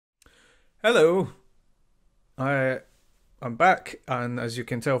Hello, I I'm back, and as you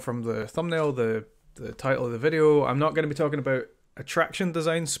can tell from the thumbnail, the title of the video, I'm not going to be talking about attraction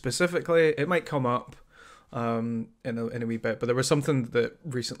design specifically. It might come up in a wee bit, but there was something that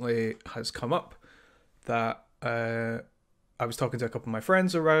recently has come up that I was talking to a couple of my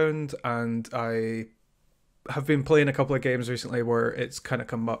friends around, and I have been playing a couple of games recently where it's kind of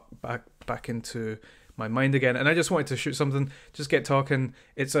come up back into my mind again, and I just wanted to shoot something, just get talking.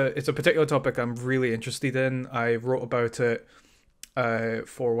 It's a particular topic I'm really interested in. I wrote about it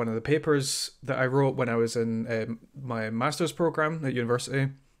for one of the papers that I wrote when I was in my master's program at university,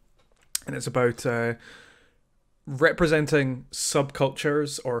 and it's about representing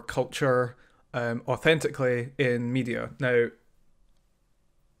subcultures or culture authentically in media. Now,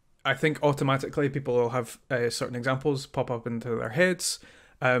 I think automatically people will have certain examples pop up into their heads,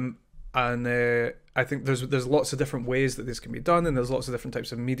 and I think there's lots of different ways that this can be done, and there's lots of different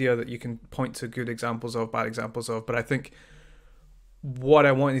types of media that you can point to good examples of, bad examples of. But I think what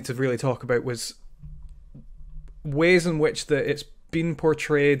I wanted to really talk about was ways in which that it's been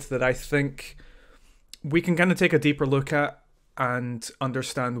portrayed that I think we can kind of take a deeper look at and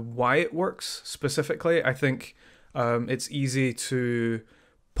understand why it works specifically. I think it's easy to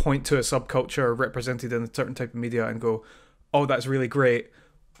point to a subculture represented in a certain type of media and go, oh, that's really great.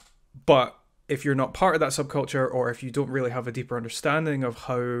 But if you're not part of that subculture, or if you don't really have a deeper understanding of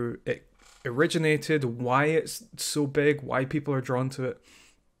how it originated, why it's so big, why people are drawn to it,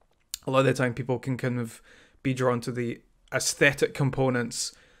 a lot of the time people can kind of be drawn to the aesthetic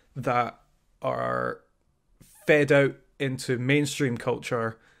components that are fed out into mainstream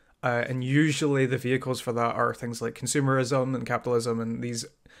culture. And usually the vehicles for that are things like consumerism and capitalism and these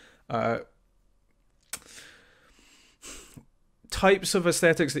types of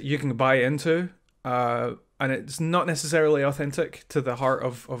aesthetics that you can buy into, and it's not necessarily authentic to the heart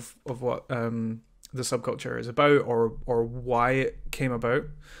of what the subculture is about, or why it came about.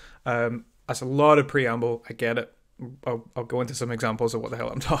 That's a lot of preamble. I get it. I'll go into some examples of what the hell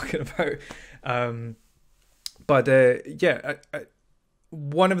I'm talking about. But yeah,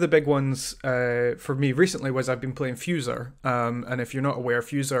 one of the big ones for me recently was I've been playing Fuser. And if you're not aware,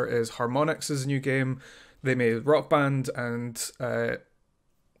 Fuser is Harmonix's new game. They made Rock Band and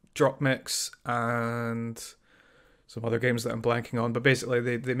Drop Mix and some other games that I'm blanking on. But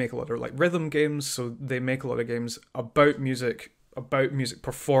basically, they make a lot of like rhythm games. So they make a lot of games about music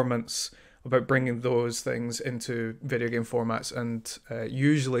performance, about bringing those things into video game formats, and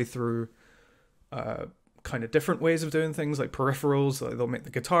usually through kind of different ways of doing things, like peripherals. Like they'll make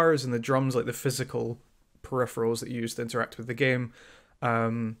the guitars and the drums, like the physical peripherals that you use to interact with the game.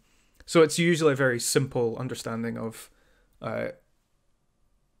 So it's usually a very simple understanding of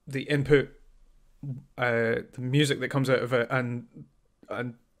the input, the music that comes out of it, and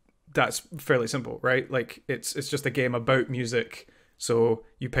that's fairly simple, right? Like it's just a game about music. So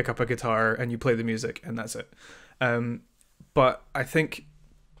you pick up a guitar and you play the music, and that's it. But I think,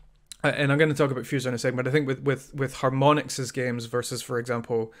 and I'm going to talk about Fuser in a second, but I think with Harmonix's games versus, for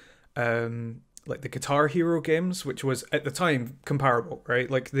example, like the Guitar Hero games, which was at the time comparable,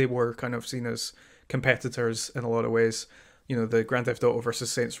 right? Like they were kind of seen as competitors in a lot of ways. You know, the Grand Theft Auto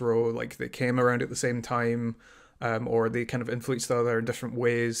versus Saints Row, like they came around at the same time, or they kind of influenced the other in different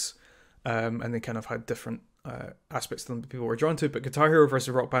ways, and they kind of had different aspects that people were drawn to. But Guitar Hero versus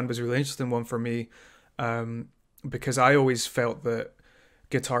Rock Band was a really interesting one for me, because I always felt that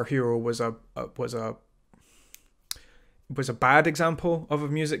Guitar Hero was a bad example of a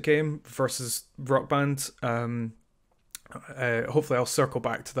music game versus Rock Band. Hopefully I'll circle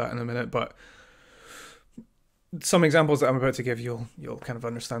back to that in a minute, but some examples that I'm about to give, you'll kind of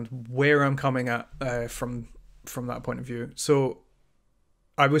understand where I'm coming at from that point of view. So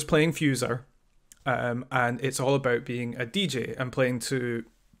I was playing Fuser, and it's all about being a DJ and playing to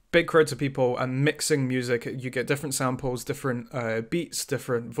big crowds of people and mixing music. You get different samples, different beats,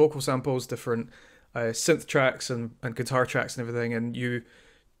 different vocal samples, different synth tracks and guitar tracks and everything, and you,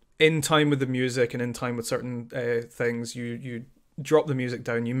 in time with the music and in time with certain things, you drop the music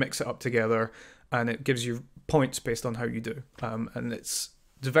down, you mix it up together, and it gives you points based on how you do. And it's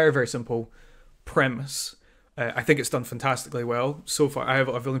a very, very simple premise. I think it's done fantastically well so far.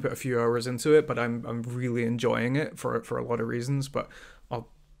 I've only put a few hours into it, but I'm really enjoying it for a lot of reasons. But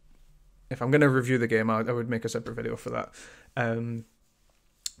if I'm going to review the game, I would make a separate video for that.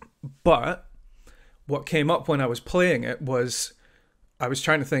 But what came up when I was playing it was I was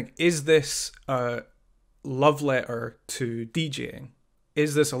trying to think, is this a love letter to DJing?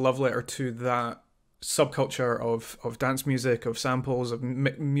 Is this a love letter to that subculture of dance music, of samples, of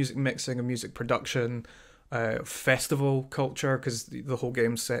music mixing, of music production, festival culture, because the whole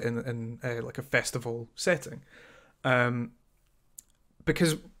game's set in like a festival setting.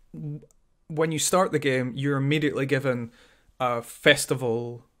 Because when you start the game, you're immediately given a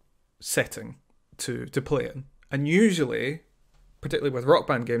festival setting to play in. And usually, particularly with Rock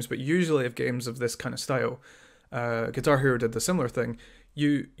Band games, but usually of games of this kind of style, Guitar Hero did the similar thing.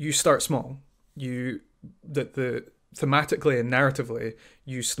 You start small. The thematically and narratively,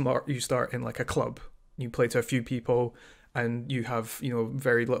 you start in like a club. You play to a few people, and you have, you know,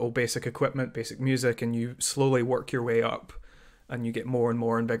 very little basic equipment, basic music, and you slowly work your way up, and you get more and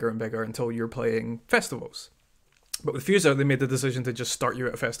more and bigger until you're playing festivals. But with Fuser, they made the decision to just start you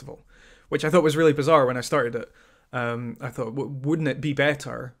at a festival, which I thought was really bizarre when I started it. I thought, wouldn't it be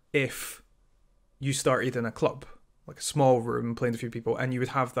better if you started in a club, like a small room, playing to a few people, and you would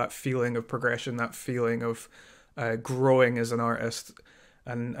have that feeling of progression, that feeling of growing as an artist.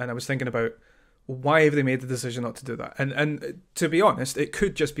 And I was thinking about, why have they made the decision not to do that? And to be honest, it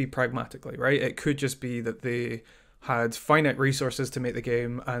could just be pragmatically, right? It could just be that they had finite resources to make the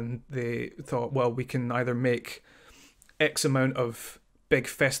game, and they thought, well, we can either make X amount of big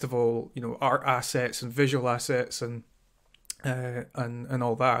festival, you know, art assets and visual assets and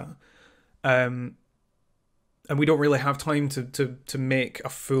all that, and we don't really have time to make a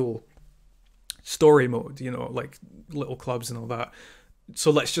full story mode, you know, like little clubs and all that. So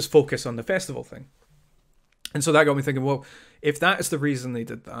let's just focus on the festival thing. And so that got me thinking, well, if that is the reason they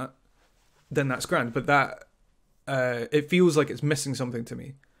did that, then that's grand. But that it feels like it's missing something to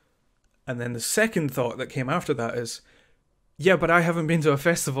me. And then the second thought that came after that is, yeah, but I haven't been to a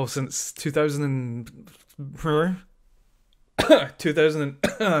festival since 2000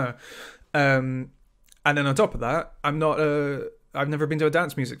 and then on top of that, I've never been to a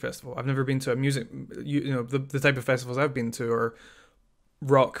dance music festival. I've never been to a music, you know, the type of festivals I've been to are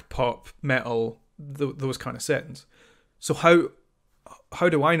rock, pop, metal, those kind of settings. So how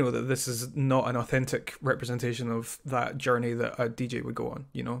do I know that this is not an authentic representation of that journey that a DJ would go on?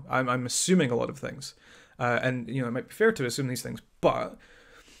 You know, I'm assuming a lot of things, and you know, it might be fair to assume these things. But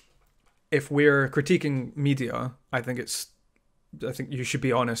if we're critiquing media, I think you should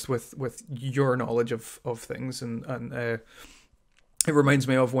be honest with your knowledge of things, and it reminds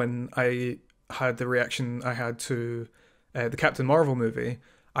me of when I had the reaction I had to the Captain Marvel movie.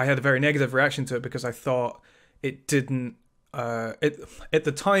 I had a very negative reaction to it because I thought it didn't. At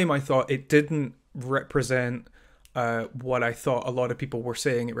the time, I thought it didn't represent what I thought a lot of people were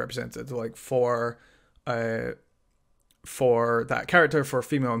saying it represented. Like for that character, for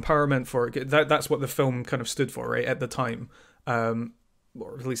female empowerment, for that's what the film kind of stood for, right, at the time.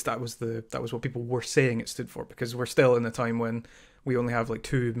 Or at least that was what people were saying it stood for, because we're still in a time when we only have like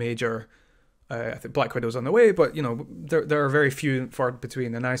two major. I think Black Widow's on the way, but you know, there are very few far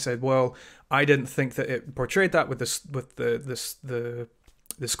between. And I said, well, I didn't think that it portrayed that with the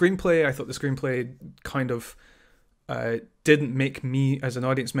screenplay. I thought the screenplay kind of didn't make me as an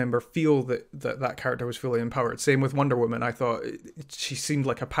audience member feel that character was fully empowered. Same with Wonder Woman. I thought she seemed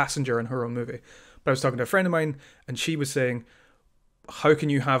like a passenger in her own movie. But I was talking to a friend of mine, and she was saying, how can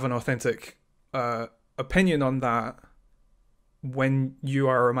you have an authentic opinion on that when you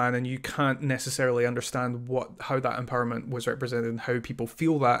are a man and you can't necessarily understand how that empowerment was represented, and how people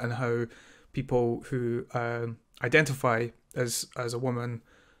feel that, and how people who identify as a woman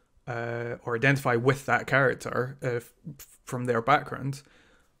or identify with that character from their background,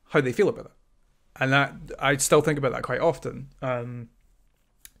 how they feel about it. And that I still think about that quite often.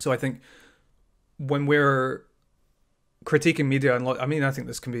 So I think when we're critiquing media, and I think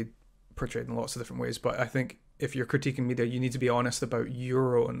this can be portrayed in lots of different ways, but I think if you're critiquing media, you need to be honest about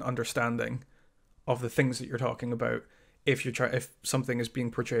your own understanding of the things that you're talking about. If something is being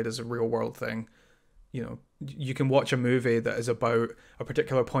portrayed as a real world thing, you know, you can watch a movie that is about a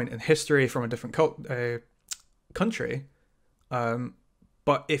particular point in history from a different country,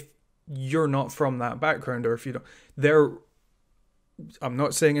 but if you're not from that background, or if you don't, I'm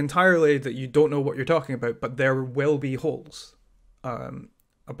not saying entirely that you don't know what you're talking about, but there will be holes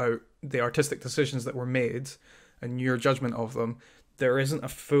about the artistic decisions that were made and your judgment of them. There isn't a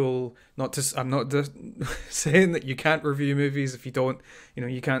full, I'm not just saying that you can't review movies if you don't, you know,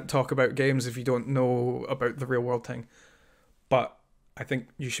 you can't talk about games if you don't know about the real world thing. But I think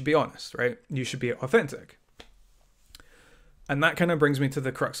you should be honest, right? You should be authentic. And that kind of brings me to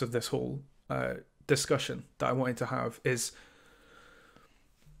the crux of this whole discussion that I wanted to have, is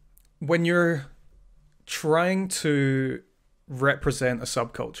when you're trying to represent a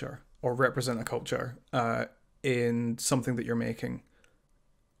subculture or represent a culture in something that you're making,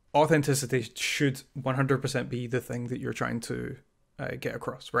 authenticity should 100% be the thing that you're trying to get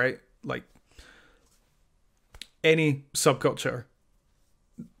across, right? Like, any subculture,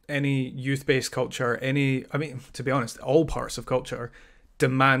 any youth-based culture, to be honest, all parts of culture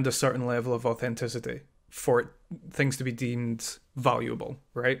demand a certain level of authenticity for things to be deemed valuable,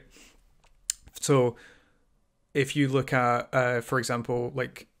 right? So if you look at, for example,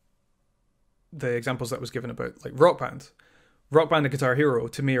 like the examples that was given about like Rock Band and Guitar Hero,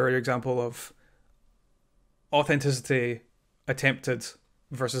 to me are an example of authenticity attempted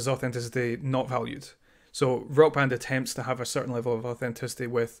versus authenticity not valued. So Rock Band attempts to have a certain level of authenticity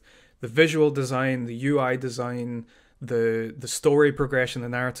with the visual design, the UI design, the story progression, the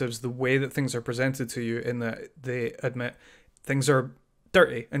narratives, the way that things are presented to you, in that they admit things are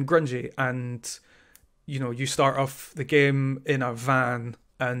dirty and grungy, and you start off the game in a van,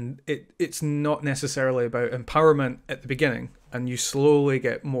 and it's not necessarily about empowerment at the beginning, and you slowly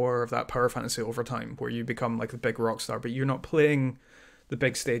get more of that power fantasy over time where you become like the big rock star, but you're not playing the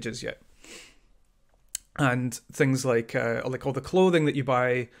big stages yet. And things like all the clothing that you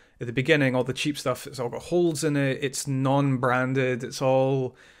buy at the beginning, all the cheap stuff, it's all got holes in it, it's non-branded, it's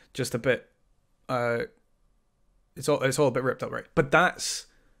all just a bit it's all a bit ripped up, right? But that's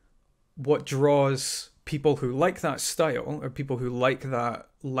what draws people who like that style, or people who like that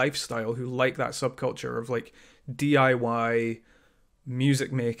lifestyle, who like that subculture of like DIY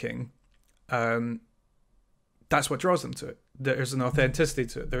music making. That's what draws them to it. There's an authenticity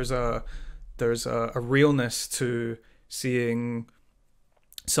to it. There's a realness to seeing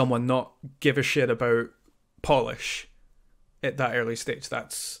someone not give a shit about polish at that early stage.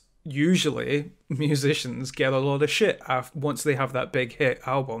 That's usually musicians get a lot of shit once they have that big hit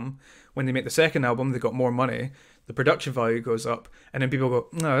album. When they make the second album, they got more money, the production value goes up, and then people go,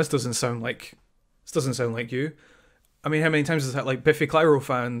 no, this doesn't sound like you. I mean, how many times is that? Like Biffy Clyro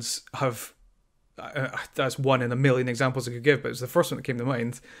fans have, that's one in a million examples I could give, but it's the first one that came to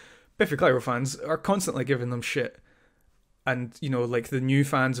mind. Biffy Clyro fans are constantly giving them shit. And, like the new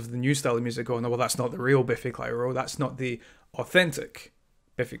fans of the new style of music going, oh, well, that's not the real Biffy Clyro. That's not the authentic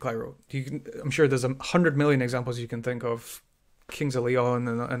Biffy Clyro. I'm sure there's 100 million examples you can think of. Kings of Leon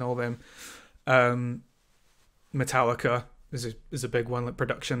and all them. Metallica is a big one. Like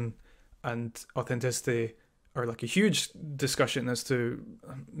production and authenticity are like a huge discussion as to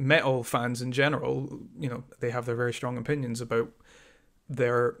metal fans in general. They have their very strong opinions about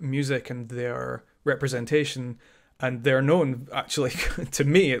their music and their representation, and they're known, actually, to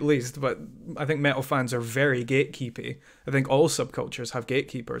me at least, but I think metal fans are very gatekeepy. I think all subcultures have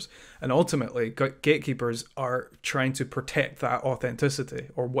gatekeepers, and ultimately gatekeepers are trying to protect that authenticity,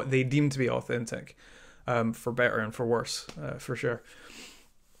 or what they deem to be authentic, for better and for worse, for sure.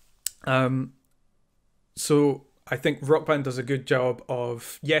 So I think Rock Band does a good job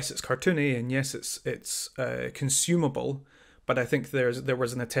of, yes, it's cartoony, and yes, it's consumable, but I think there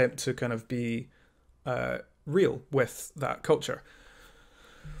was an attempt to kind of be real with that culture.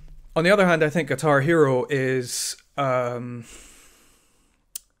 On the other hand, I think Guitar Hero is there's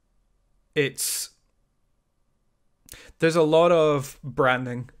a lot of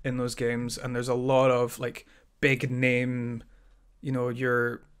branding in those games, and there's a lot of like big name,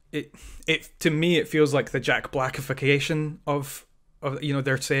 to me it feels like the Jack Blackification of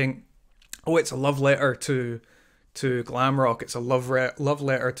they're saying, oh, it's a love letter to glam rock, it's a love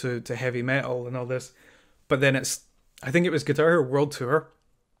letter to heavy metal and all this. But then I think it was Guitar Hero World Tour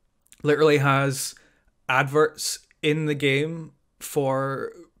literally has adverts in the game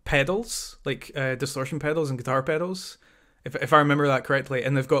for pedals, like distortion pedals and guitar pedals, if I remember that correctly.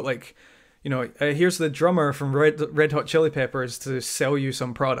 And they've got like, here's the drummer from Red Hot Chili Peppers to sell you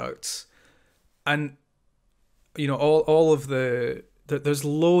some products. And, all of there's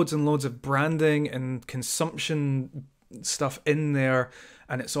loads and loads of branding and consumption stuff in there.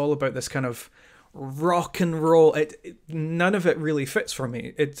 And it's all about this kind of rock and roll. None of it really fits for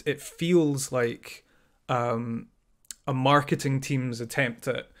me. It feels like a marketing team's attempt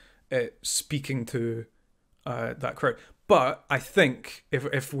at speaking to that crowd. But I think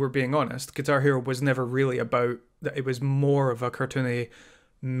if we're being honest, Guitar Hero was never really about that. It was more of a cartoony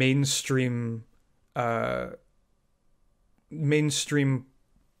mainstream. It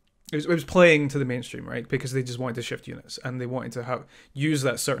was playing to the mainstream, right? Because they just wanted to shift units, and they wanted to use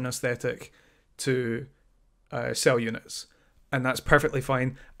that certain aesthetic to sell units, and that's perfectly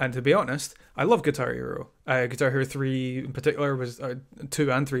fine. And to be honest, I love Guitar Hero. Guitar Hero 3 in particular was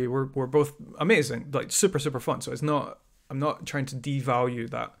 2 and 3 were both amazing, like super fun. So I'm not trying to devalue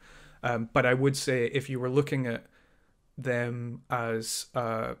that, but I would say if you were looking at them as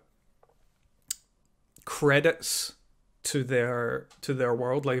credits to their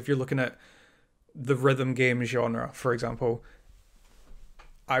world, like if you're looking at the rhythm game genre, for example,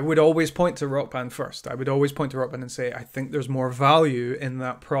 I would always point to Rock Band first. I would always point to Rock Band and say, I think there's more value in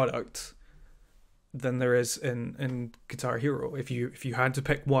that product than there is in Guitar Hero. If you had to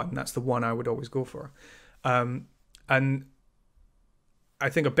pick one, that's the one I would always go for. And I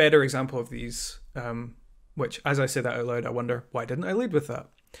think a better example of these, which as I say that out loud, I wonder, why didn't I lead with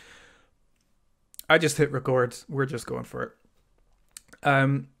that? I just hit record. We're just going for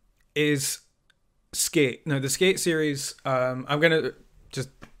it. Is Skate. Now, the Skate series, I'm going to just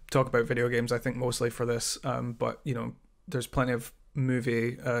talk about video games, I think, mostly for this. But, you know, there's plenty of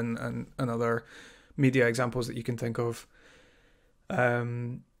movie and other media examples that you can think of.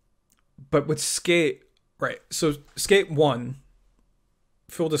 But with Skate, right, so Skate 1,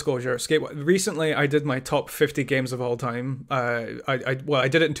 full disclosure, Skate 1, recently I did my top 50 games of all time. I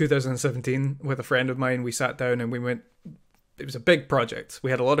did it in 2017 with a friend of mine. We sat down and we went, it was a big project.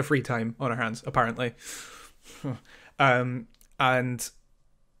 We had a lot of free time on our hands, apparently. And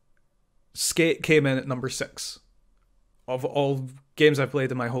Skate came in at number 6 of all games I've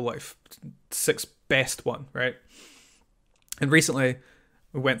played in my whole life. 6th best one, right? And recently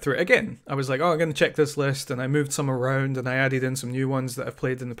we went through it again. I was like, oh, I'm going to check this list, and I moved some around and I added in some new ones that I've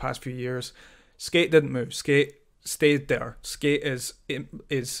played in the past few years. Skate didn't move. Skate stayed there. Skate is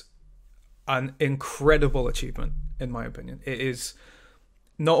an incredible achievement, in my opinion. It is,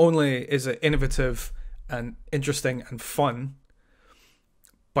 not only is it innovative and interesting and fun,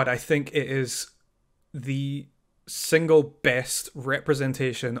 but I think it is the single best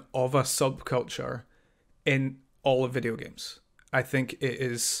representation of a subculture in all of video games. I think it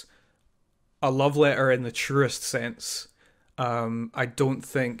is a love letter in the truest sense. I don't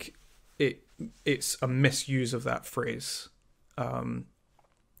think it's a misuse of that phrase, or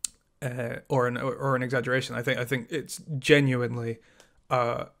an exaggeration. I think it's genuinely.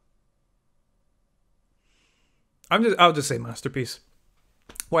 I'll just say masterpiece.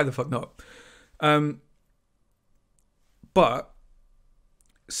 Why the fuck not? But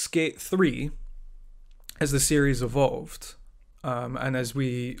Skate 3, as the series evolved, and as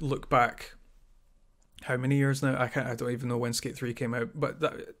we look back, how many years now? I don't even know when Skate 3 came out, but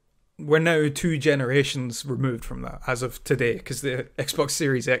we're now 2 generations removed from that as of today, because the Xbox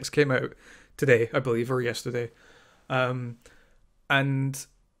Series X came out today, I believe, or yesterday. And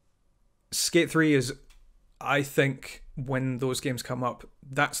Skate 3 is, I think, when those games come up,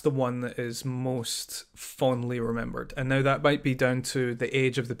 that's the one that is most fondly remembered. And now that might be down to the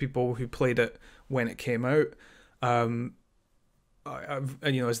age of the people who played it when it came out. And,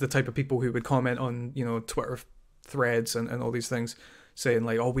 you know, as the type of people who would comment on, you know, Twitter threads and all these things, saying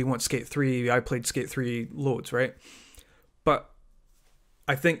like, oh, we want Skate 3, I played Skate 3 loads, right? But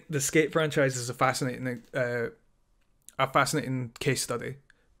I think the Skate franchise is a fascinating case study,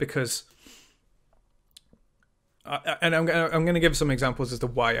 because and I'm gonna give some examples as to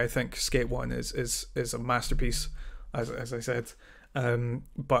why I think Skate 1 is a masterpiece, as I said.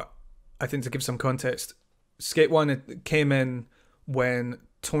 But I think to give some context, Skate 1, it came in when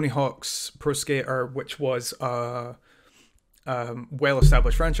Tony Hawk's Pro Skater, which was a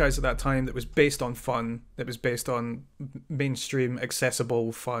well-established franchise at that time, that was based on fun, that was based on mainstream,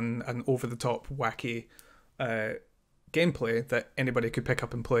 accessible, fun, and over-the-top, wacky gameplay that anybody could pick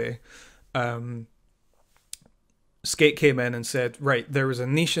up and play. Skate came in and said, right, there is a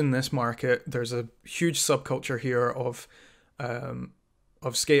niche in this market. There's a huge subculture here of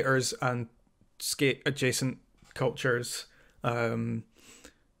skaters and skate adjacent cultures, and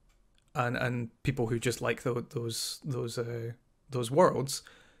people who just like those worlds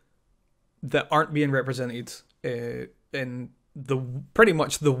that aren't being represented in the pretty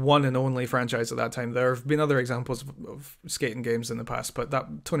much the one and only franchise at that time. There have been other examples of skating games in the past, but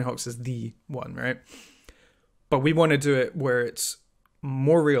that Tony Hawk's is the one, right? But we want to do it where it's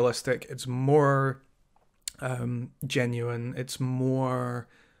more realistic, it's more genuine, it's more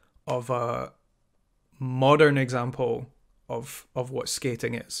of a modern example of what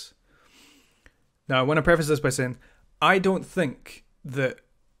skating is. Now, I want to preface this by saying, I don't think that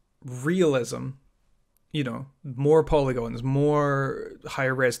realism, you know, more polygons, more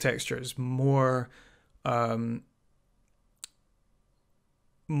higher res textures, more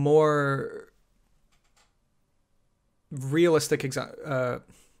realistic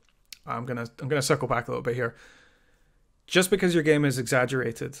I'm gonna circle back a little bit here. Just because your game is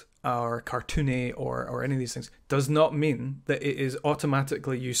exaggerated or cartoony or any of these things does not mean that it is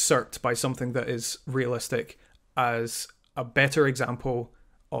automatically usurped by something that is realistic as a better example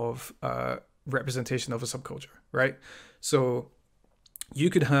of representation of a subculture, right? So you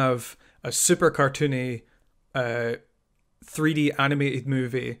could have a super cartoony 3D animated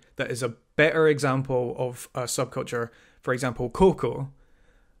movie that is a better example of a subculture, for example, Coco,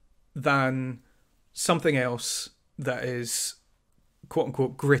 than something else that is quote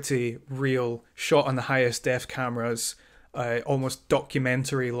unquote gritty, real, shot on the highest def cameras, almost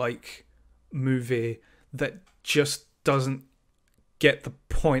documentary like movie that just doesn't get the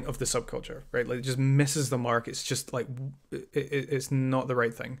point of the subculture, right? Like, it just misses the mark. It's just like it's not the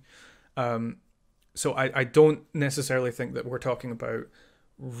right thing. So I don't necessarily think that we're talking about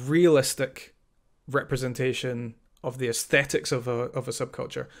realistic representation of the aesthetics of a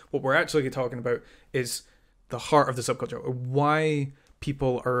subculture. What we're actually talking about is the heart of the subculture, or why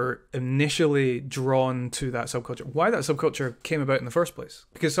people are initially drawn to that subculture, why that subculture came about in the first place.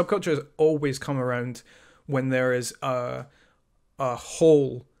 Because subcultures always come around when there is a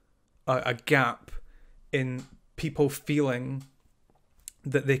hole, a gap in people feeling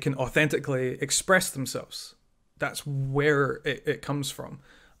that they can authentically express themselves. That's where it comes from.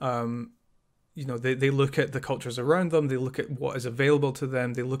 They look at the cultures around them, they look at what is available to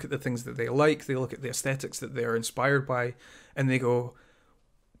them, they look at the things that they like, they look at the aesthetics that they're inspired by, and they go,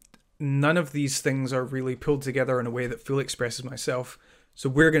 none of these things are really pulled together in a way that fully expresses myself, so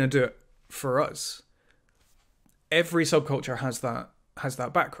we're going to do it for us. Every subculture has that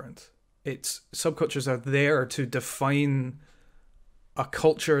background. Subcultures are there to define a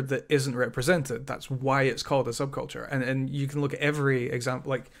culture that isn't represented. That's why it's called a subculture. And you can look at every example.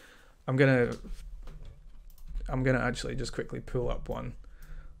 Like, I'm gonna actually just quickly pull up one.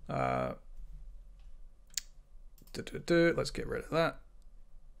 Let's get rid of that,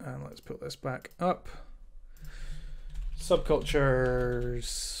 and let's put this back up.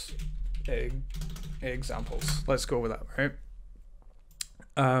 Subcultures examples. Let's go with that, right?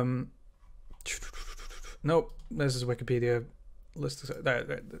 Nope, this is Wikipedia. List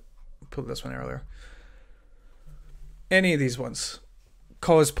put this one earlier. Any of these ones: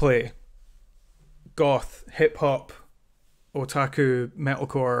 cosplay, goth, hip hop, otaku,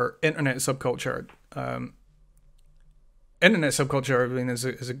 metalcore, internet subculture. Internet subculture, I mean, is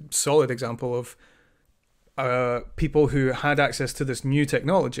a solid example of people who had access to this new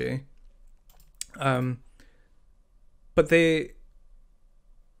technology, but they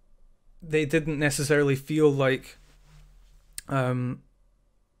didn't necessarily feel like the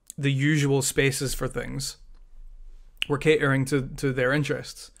usual spaces for things were catering to their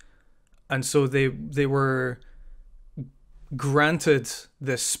interests, and so they were granted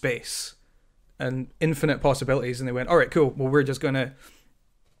this space and infinite possibilities, and they went, all right, cool, well, we're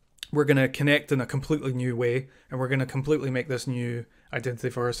gonna connect in a completely new way, and we're gonna completely make this new identity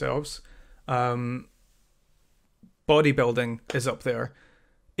for ourselves. Bodybuilding is up there.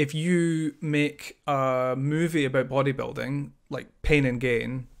 If you make a movie about bodybuilding, like Pain and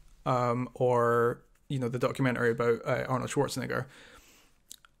Gain, or the documentary about Arnold Schwarzenegger,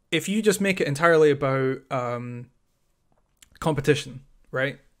 if you just make it entirely about competition,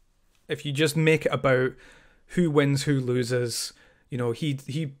 right? If you just make it about who wins, who loses,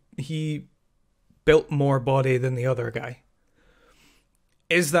 he built more body than the other guy.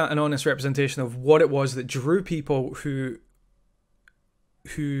 Is that an honest representation of what it was that drew people who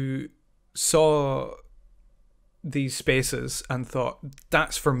saw these spaces and thought,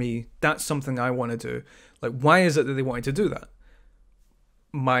 that's for me, that's something I want to do? Like, why is it that they wanted to do that?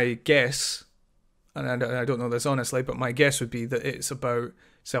 My guess, and I don't know this honestly, but my guess would be that it's about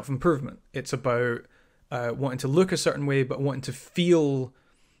self-improvement. It's about wanting to look a certain way, but wanting to feel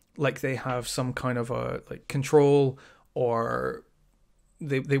like they have some kind of a control, or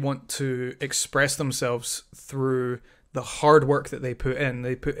they want to express themselves through the hard work that they put in.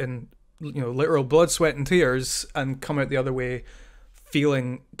 They put in, literal blood, sweat, and tears, and come out the other way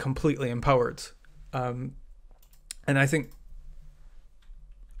feeling completely empowered. And I think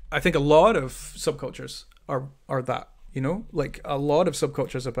a lot of subcultures are that, like a lot of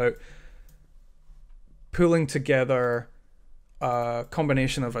subcultures about pulling together a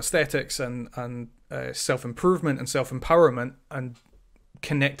combination of aesthetics and self-improvement and self-empowerment and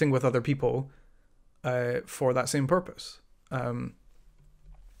connecting with other people for that same purpose.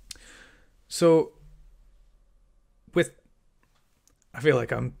 So I feel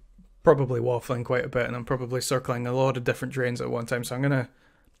like I'm probably waffling quite a bit, and I'm probably circling a lot of different drains at one time, so I'm gonna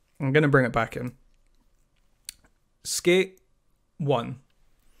bring it back in. Skate 1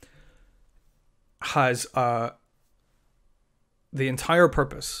 has the entire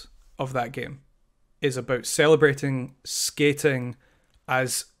purpose of that game is about celebrating skating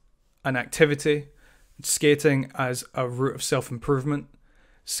as an activity, skating as a route of self-improvement,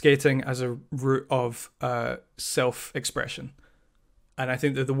 skating as a route of self-expression. And I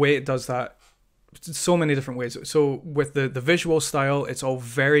think that the way it does that, so many different ways. So with the visual style, it's all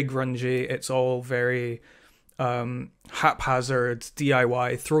very grungy, it's all very haphazard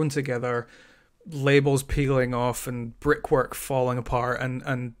DIY thrown together, labels peeling off and brickwork falling apart,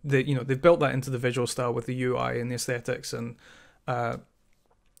 and they've built that into the visual style with the UI and the aesthetics and the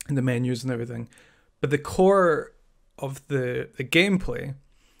menus and everything. But the core of the gameplay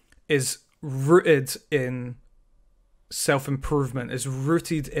is rooted in self-improvement, is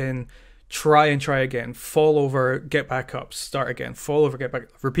rooted in try and try again, fall over, get back up, start again, fall over, get back,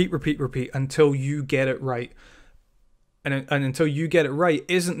 repeat until you get it right. And until you get it right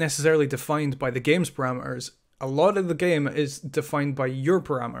isn't necessarily defined by the game's parameters. A lot of the game is defined by your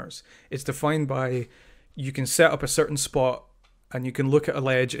parameters. It's defined by, you can set up a certain spot and you can look at a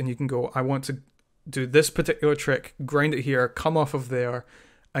ledge and you can go, I want to do this particular trick, grind it here, come off of there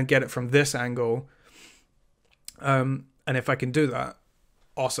and get it from this angle. And if I can do that,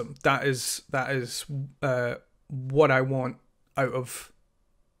 awesome. That is what I want out of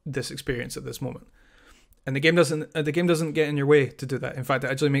this experience at this moment. And the game doesn't get in your way to do that. In fact,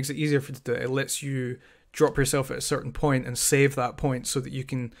 it actually makes it easier for you to do it. It lets you drop yourself at a certain point and save that point so that you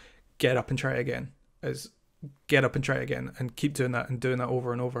can get up and try again. Get up and try again and keep doing that and doing that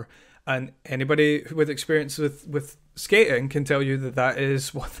over and over. And anybody with experience with skating can tell you that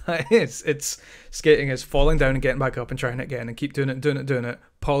is what that is. Skating is falling down and getting back up and trying it again and keep doing it,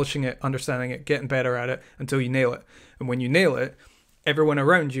 polishing it, understanding it, getting better at it until you nail it. And when you nail it, everyone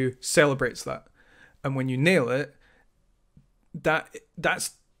around you celebrates that. And when you nail it,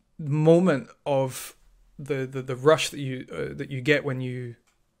 that's the moment of the rush that you get when you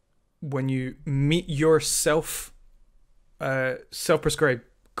meet your self-prescribed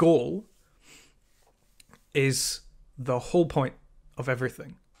goal, is the whole point of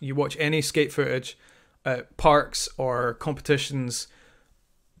everything. You watch any skate footage at parks or competitions,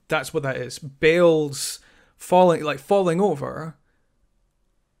 that's what that is. Bales falling over,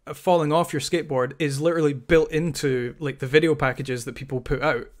 falling off your skateboard is literally built into like the video packages that people put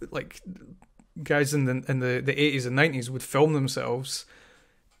out. Like guys in the 80s and 90s would film themselves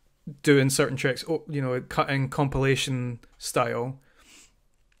doing certain tricks, cutting compilation style.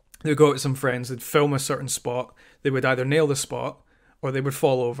 They'd go out with some friends, they'd film a certain spot, they would either nail the spot or they would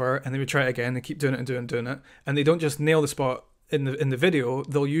fall over and they would try it again. They keep doing it and doing it. And they don't just nail the spot in the video,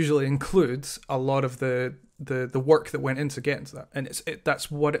 they'll usually include a lot of the work that went into getting to that. And that's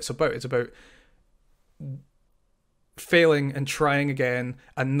what it's about. It's about failing and trying again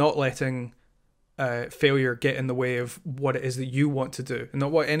and not letting failure get in the way of what it is that you want to do and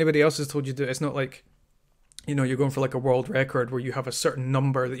not what anybody else has told you to do. It's not like, you're going for like a world record where you have a certain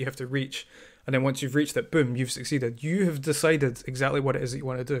number that you have to reach, and then once you've reached it, boom, you've succeeded. You have decided exactly what it is that you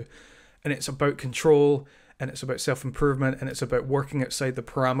want to do. And it's about control, and it's about self-improvement, and it's about working outside the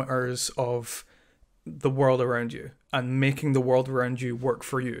parameters of the world around you and making the world around you work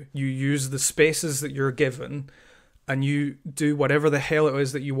for you. You use the spaces that you're given and you do whatever the hell it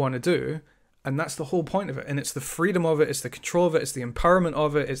is that you want to do. And that's the whole point of it. And it's the freedom of it, it's the control of it, it's the empowerment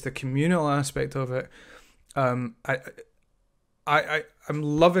of it, it's the communal aspect of it. I'm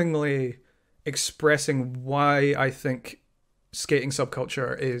lovingly expressing why I think skating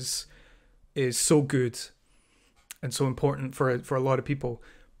subculture is so good and so important for a lot of people.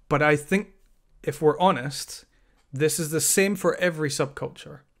 But I think, if we're honest, this is the same for every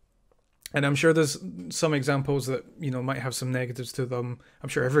subculture. And I'm sure there's some examples that, might have some negatives to them. I'm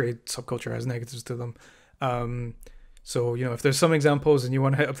sure every subculture has negatives to them. So, if there's some examples and you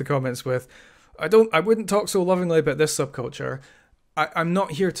want to hit up the comments with, I wouldn't talk so lovingly about this subculture. I'm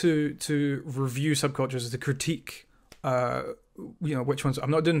not here to review subcultures, to critique, which ones.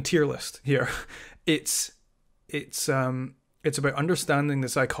 I'm not doing a tier list here. It's about understanding the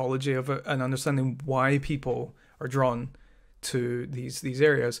psychology of it and understanding why people are drawn to these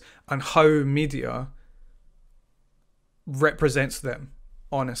areas and how media represents them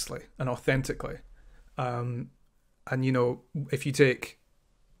honestly and authentically. And if you take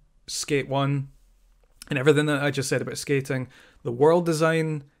Skate 1 and everything that I just said about skating, the world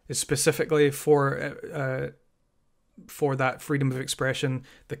design is specifically for that freedom of expression.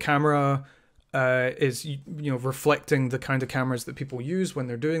 The camera is reflecting the kind of cameras that people use when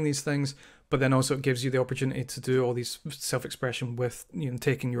they're doing these things, but then also it gives you the opportunity to do all these self-expression with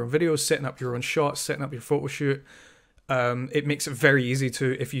taking your own videos, setting up your own shots, setting up your photo shoot. It makes it very easy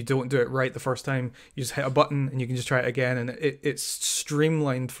to, if you don't do it right the first time, you just hit a button and you can just try it again, and it's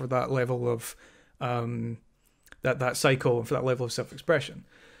streamlined for that level of that cycle and for that level of self-expression.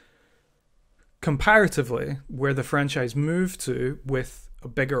 Comparatively, where the franchise moved to with a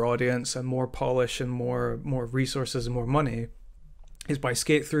bigger audience and more polish and more resources and more money is by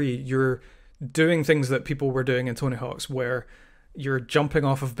Skate 3, you're doing things that people were doing in Tony Hawk's, where you're jumping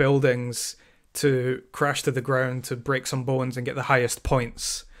off of buildings, to crash to the ground to break some bones and get the highest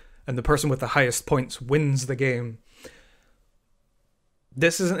points, and the person with the highest points wins the game.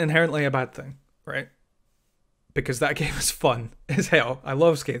 This isn't inherently a bad thing, right? Because that game is fun as hell. I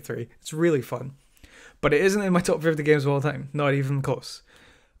love Skate 3. It's really fun. But it isn't in my top 50 games of all time. Not even close.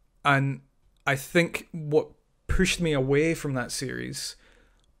 And I think what pushed me away from that series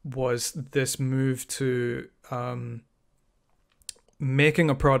was this move to making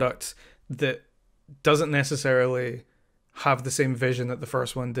a product that doesn't necessarily have the same vision that the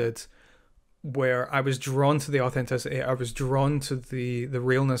first one did, where I was drawn to the authenticity, I was drawn to the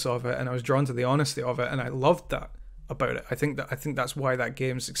realness of it, and I was drawn to the honesty of it, and I loved that about it. I think that's why that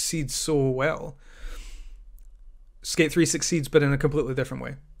game succeeds so well. Skate 3 succeeds, but in a completely different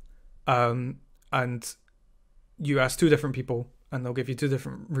way. And you ask two different people, and they'll give you two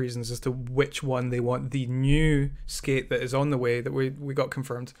different reasons as to which one they want the new Skate that is on the way, that we got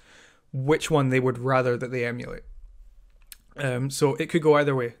confirmed, which one they would rather that they emulate. So it could go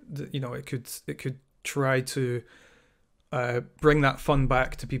either way. You know, it could try to bring that fun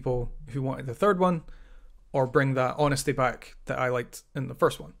back to people who wanted the third one, or bring that honesty back that I liked in the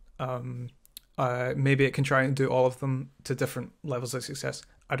first one. Maybe it can try and do all of them to different levels of success.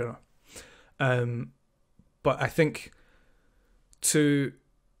 I don't know. But I think to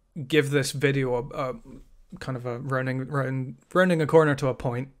give this video a kind of a rounding a corner to a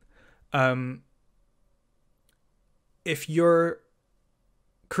point, if you're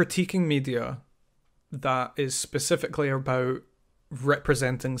critiquing media that is specifically about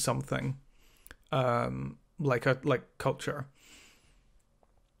representing something, like culture,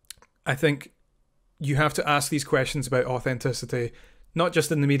 I think you have to ask these questions about authenticity, not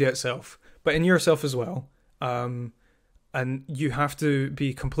just in the media itself, but in yourself as well. And you have to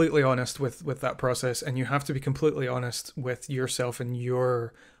be completely honest with that process, and you have to be completely honest with yourself and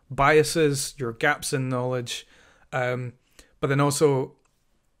your biases, your gaps in knowledge, but then also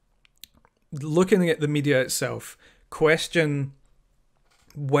looking at the media itself, question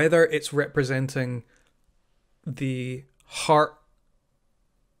whether it's representing the heart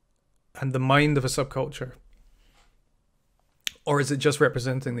and the mind of a subculture, or is it just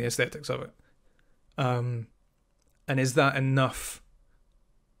representing the aesthetics of it? And is that enough?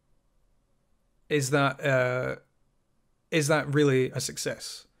 Is that really a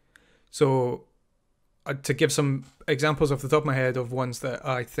success? So, to give some examples off the top of my head of ones that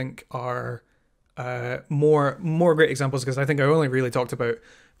I think are more great examples, because I think I only really talked about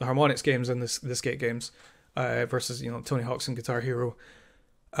the Harmonix games and the Skate games versus Tony Hawk's and Guitar Hero.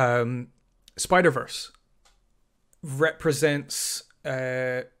 Spider-Verse represents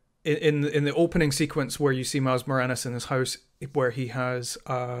in the opening sequence where you see Miles Morales in his house, where he has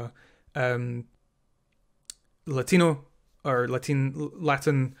Latino or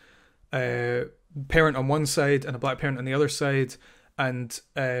Latin parent on one side and a black parent on the other side, and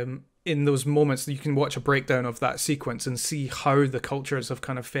in those moments you can watch a breakdown of that sequence and see how the cultures have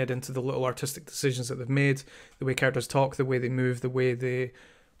kind of fed into the little artistic decisions that they've made, the way characters talk, the way they move, the way they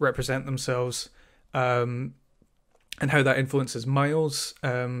represent themselves, and how that influences Miles.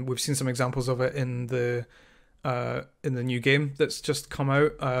 We've seen some examples of it in the new game that's just come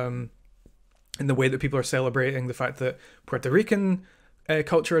out, in the way that people are celebrating the fact that Puerto Rican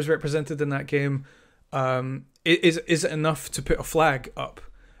culture is represented in that game. Is it enough to put a flag up?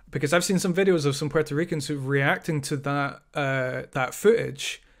 Because I've seen some videos of some Puerto Ricans who reacting to that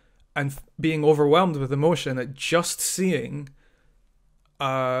footage and being overwhelmed with emotion at just seeing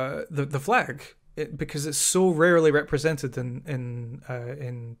the flag, because it's so rarely represented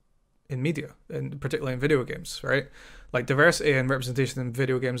in media, and particularly in video games, right? Like, diversity and representation in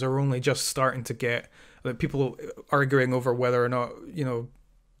video games are only just starting to get, like, people arguing over whether or not,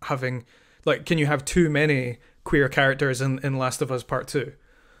 having, like, can you have too many queer characters in Last of Us Part 2?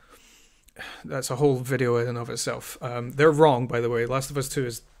 That's a whole video in and of itself. They're wrong, by the way. Last of Us 2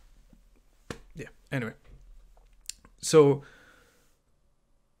 is... Yeah, anyway. So,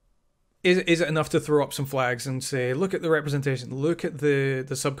 is it enough to throw up some flags and say, look at the representation, look at the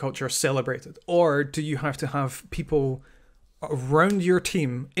subculture celebrated? Or do you have to have people around your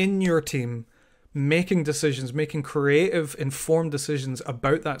team, in your team, making decisions, making creative, informed decisions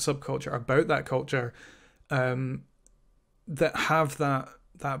about that subculture, about that culture, that have that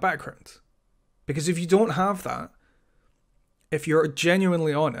background? Because if you don't have that, if you're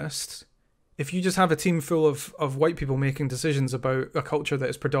genuinely honest, if you just have a team full of white people making decisions about a culture that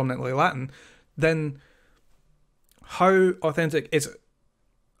is predominantly Latin, then how authentic is it?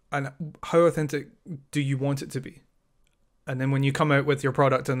 And how authentic do you want it to be? And then when you come out with your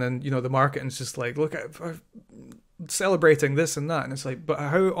product and then, the marketing's just like, look at celebrating this and that, and it's like, but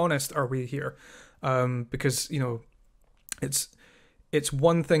how honest are we here? Because it's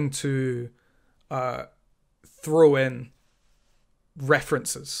one thing to throw in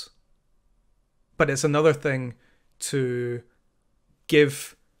references, but it's another thing to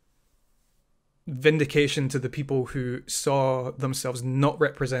give vindication to the people who saw themselves not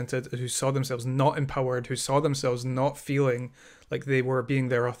represented, who saw themselves not empowered, who saw themselves not feeling like they were being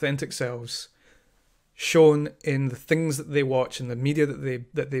their authentic selves, shown in the things that they watch and the media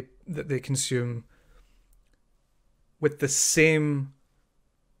that they consume, with the same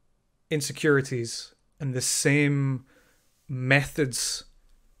insecurities and the same methods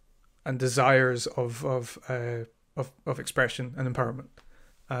and desires of expression and empowerment.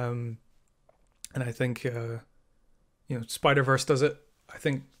 And I think Spider-Verse does it, I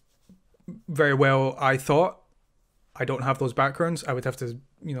think, very well. I thought, I don't have those backgrounds. I would have to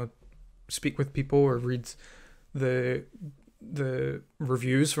speak with people or read the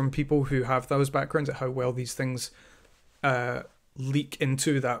reviews from people who have those backgrounds at how well these things leak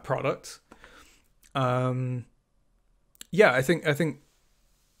into that product. I think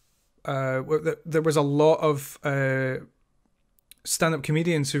there was a lot of stand-up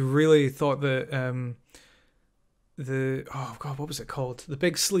comedians who really thought that what was it called? The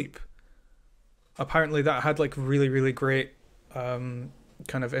Big Sleep. Apparently that had like really, really great kind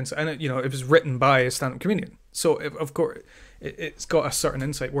of insight, and it was written by a stand-up comedian, so of course it's got a certain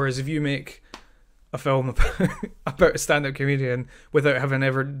insight. Whereas if you make a film about a stand-up comedian without having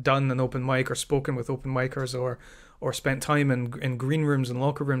ever done an open mic or spoken with open micers or spent time in green rooms and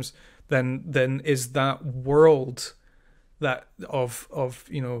locker rooms, then is that world that of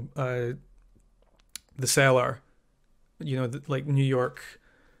The Cellar, like New York,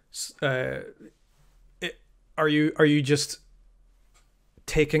 are you just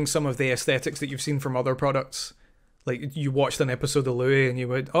taking some of the aesthetics that you've seen from other products? Like, you watched an episode of Louis and you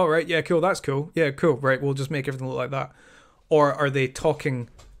went, oh, right, yeah, cool, that's cool, yeah, cool, right, we'll just make everything look like that? Or are they talking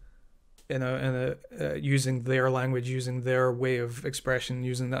using their language, using their way of expression,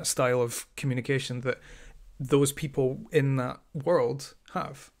 using that style of communication that those people in that world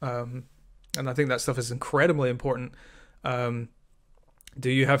have? And I think that stuff is incredibly important. Do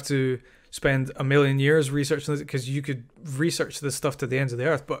you have to spend a million years researching this? Because you could research this stuff to the ends of the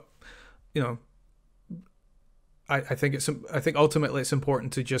earth, but I think ultimately it's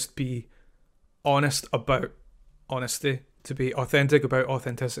important to just be honest about honesty, to be authentic about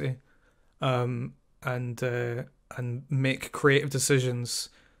authenticity, and make creative decisions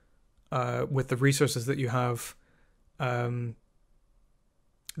with the resources that you have, that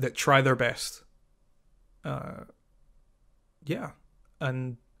try their best.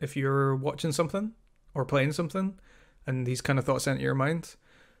 And if you're watching something or playing something and these kind of thoughts enter your mind,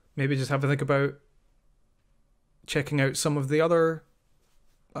 maybe just have a think about checking out some of the other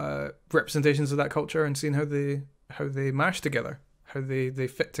representations of that culture and seeing how they mash together, how they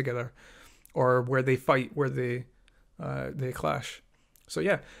fit together, or where they fight, where they clash. So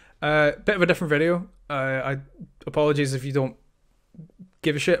yeah, bit of a different video. I apologies if you don't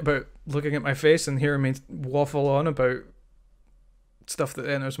give a shit about looking at my face and hearing me waffle on about stuff that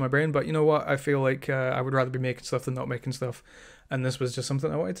enters my brain, but you know what, I feel like I would rather be making stuff than not making stuff, and this was just something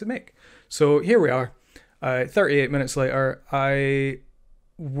I wanted to make. So here we are, 38 minutes later. I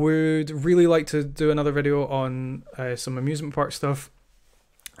would really like to do another video on some amusement park stuff.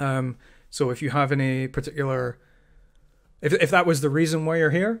 So if you have any particular, if that was the reason why you're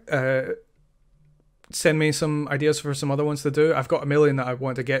here, send me some ideas for some other ones to do. I've got a million that I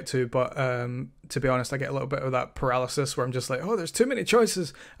want to get to, but to be honest, I get a little bit of that paralysis where I'm just like, oh, there's too many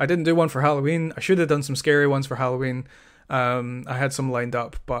choices. I didn't do one for Halloween. I should have done some scary ones for Halloween. I had some lined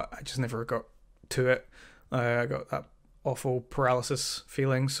up, but I just never got to it. I got that awful paralysis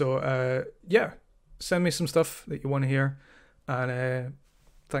feeling. So yeah, send me some stuff that you want to hear, and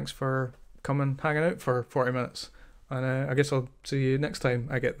thanks for coming, hanging out for 40 minutes. And I guess I'll see you next time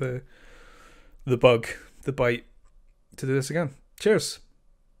I get the bite to do this again. Cheers.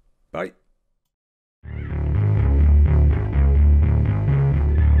 Bye.